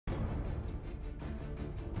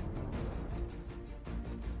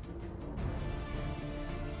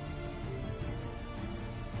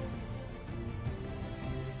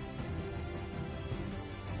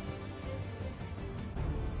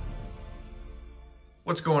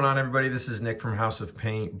What's going on, everybody? This is Nick from House of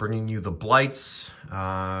Paint bringing you the blights.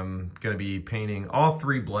 I'm going to be painting all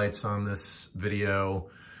three blights on this video,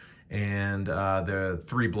 and the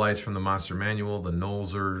three blights from the Monster Manual, the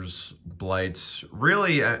NOLZUR'S blights.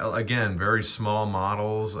 Really, again, very small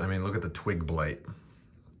models. I mean, look at the Twig Blight.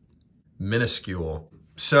 Minuscule.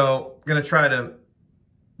 So I'm going to try to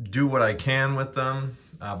do what I can with them.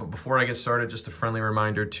 But before I get started, just a friendly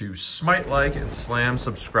reminder to smite like and slam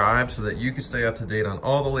subscribe so that you can stay up to date on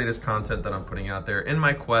all the latest content that I'm putting out there in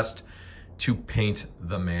my quest to paint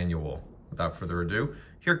the manual. Without further ado,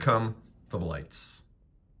 here come the blights.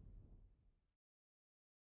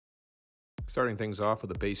 Starting things off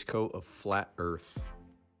with a base coat of flat earth.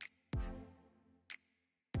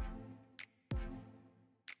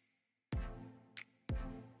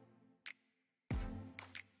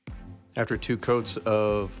 After two coats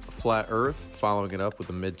of flat earth, following it up with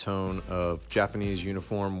a mid-tone of Japanese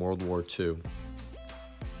uniform World War II. And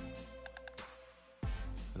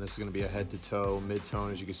this is going to be a head-to-toe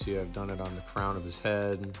mid-tone. As you can see, I've done it on the crown of his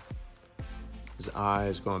head. His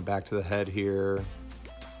eyes going back to the head here.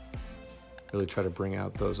 Really try to bring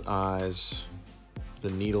out those eyes.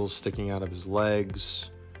 The needles sticking out of his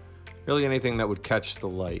legs. Really anything that would catch the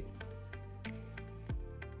light.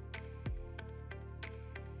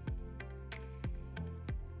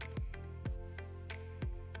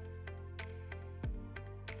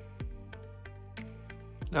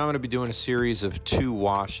 Now I'm going to be doing a series of two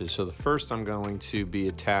washes. So the first, I'm going to be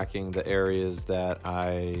attacking the areas that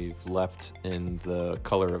I've left in the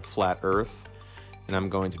color of flat earth. And I'm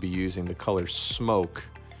going to be using the color smoke,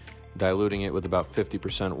 diluting it with about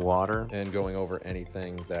 50% water and going over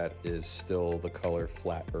anything that is still the color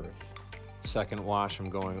flat earth. Second wash, I'm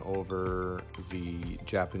going over the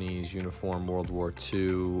Japanese uniform World War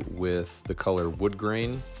II with the color wood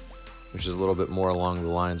grain, which is a little bit more along the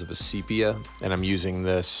lines of a sepia. And I'm using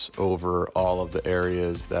this over all of the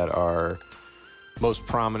areas that are most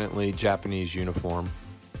prominently Japanese uniform.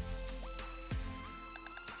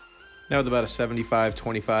 Now with about a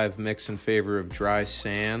 75-25 mix in favor of dry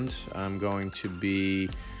sand, I'm going to be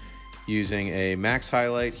using a max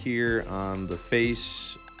highlight here on the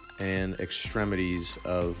face and extremities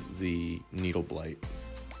of the needle blight.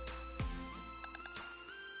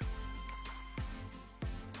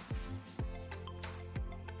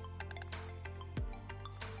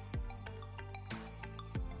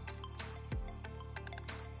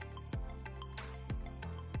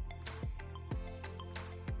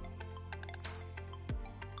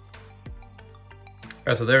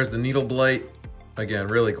 All right, so there's the needle blight. Again,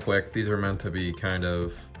 really quick. These are meant to be kind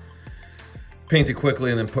of painted quickly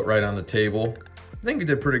and then put right on the table. I think we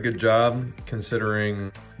did a pretty good job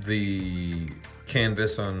considering the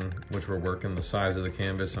canvas on which we're working, the size of the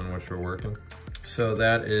canvas on which we're working. So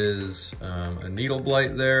that is a needle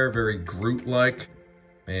blight there, very Groot-like.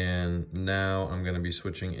 And now I'm gonna be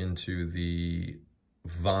switching into the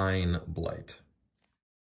vine blight.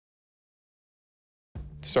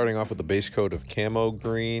 Starting off with the base coat of camo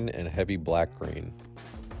green and heavy black green.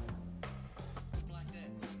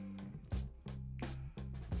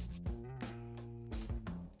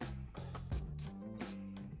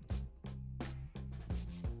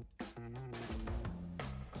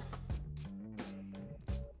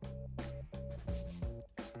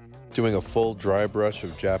 Doing a full dry brush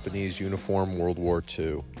of Japanese uniform World War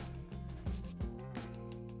II.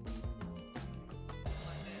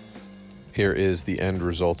 Here is the end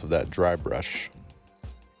result of that dry brush.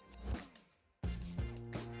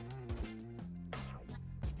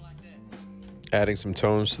 Adding some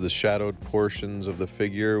tones to the shadowed portions of the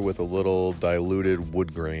figure with a little diluted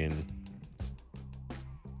wood grain.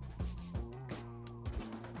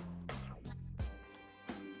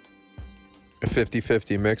 A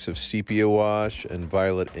 50-50 mix of sepia wash and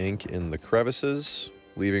violet ink in the crevices,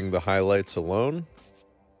 leaving the highlights alone.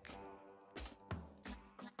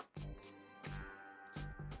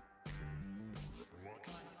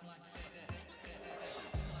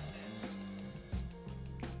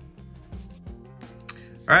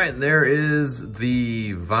 All right, there is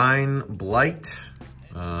the vine blight.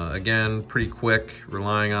 Again, pretty quick,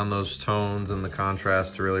 relying on those tones and the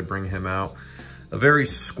contrast to really bring him out. A very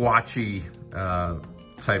squatchy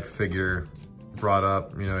type figure brought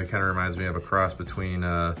up. You know, it kind of reminds me of a cross between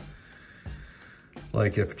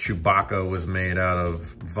like if Chewbacca was made out of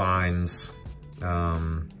vines.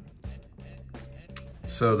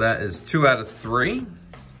 So that is 2 out of 3.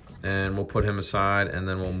 And we'll put him aside and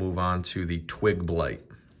then we'll move on to the Twig Blight.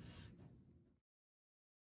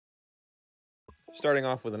 Starting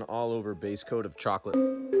off with an all-over base coat of chocolate.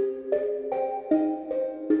 All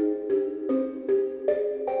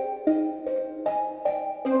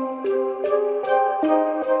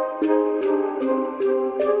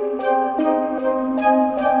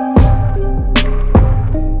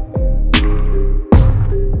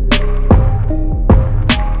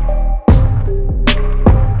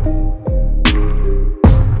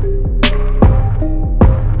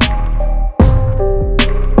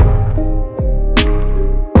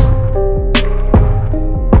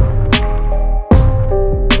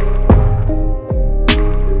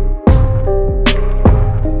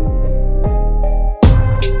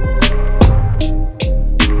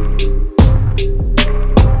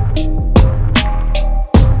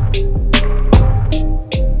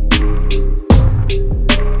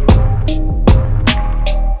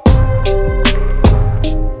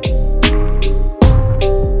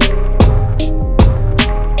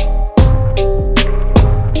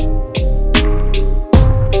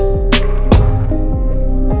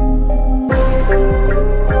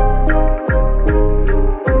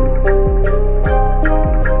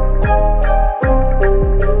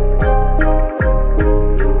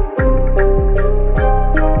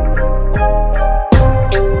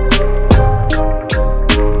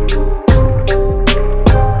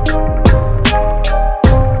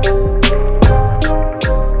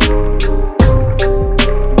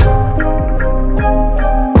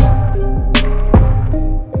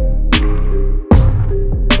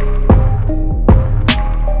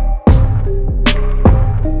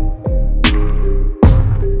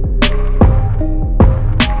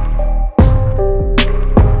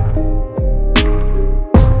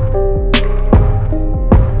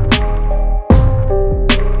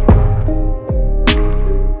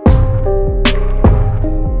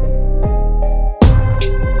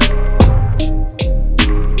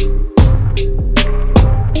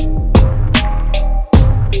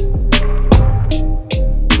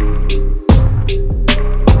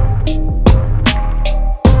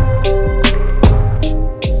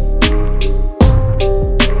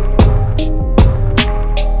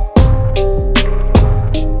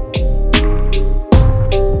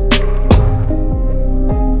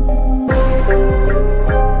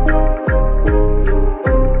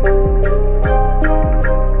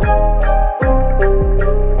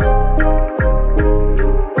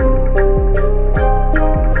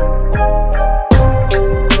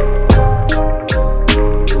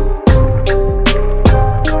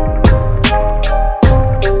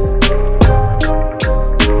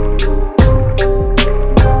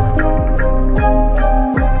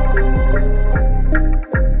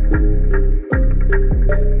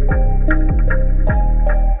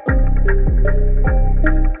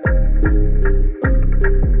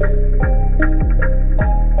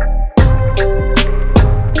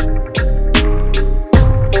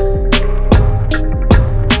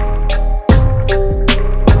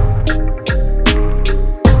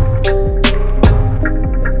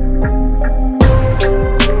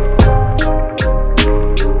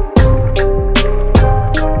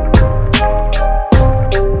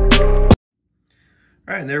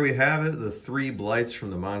 3 blights from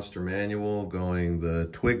the Monster Manual, going the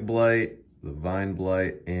Twig Blight, the Vine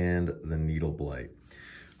Blight, and the Needle Blight.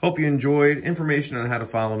 Hope you enjoyed. Information on how to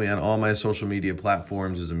follow me on all my social media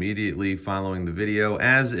platforms is immediately following the video,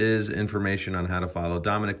 as is information on how to follow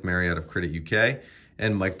Dominic Marriott of Credit UK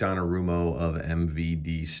and Mike Donnarummo of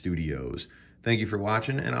MVD Studios. Thank you for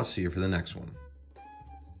watching, and I'll see you for the next one.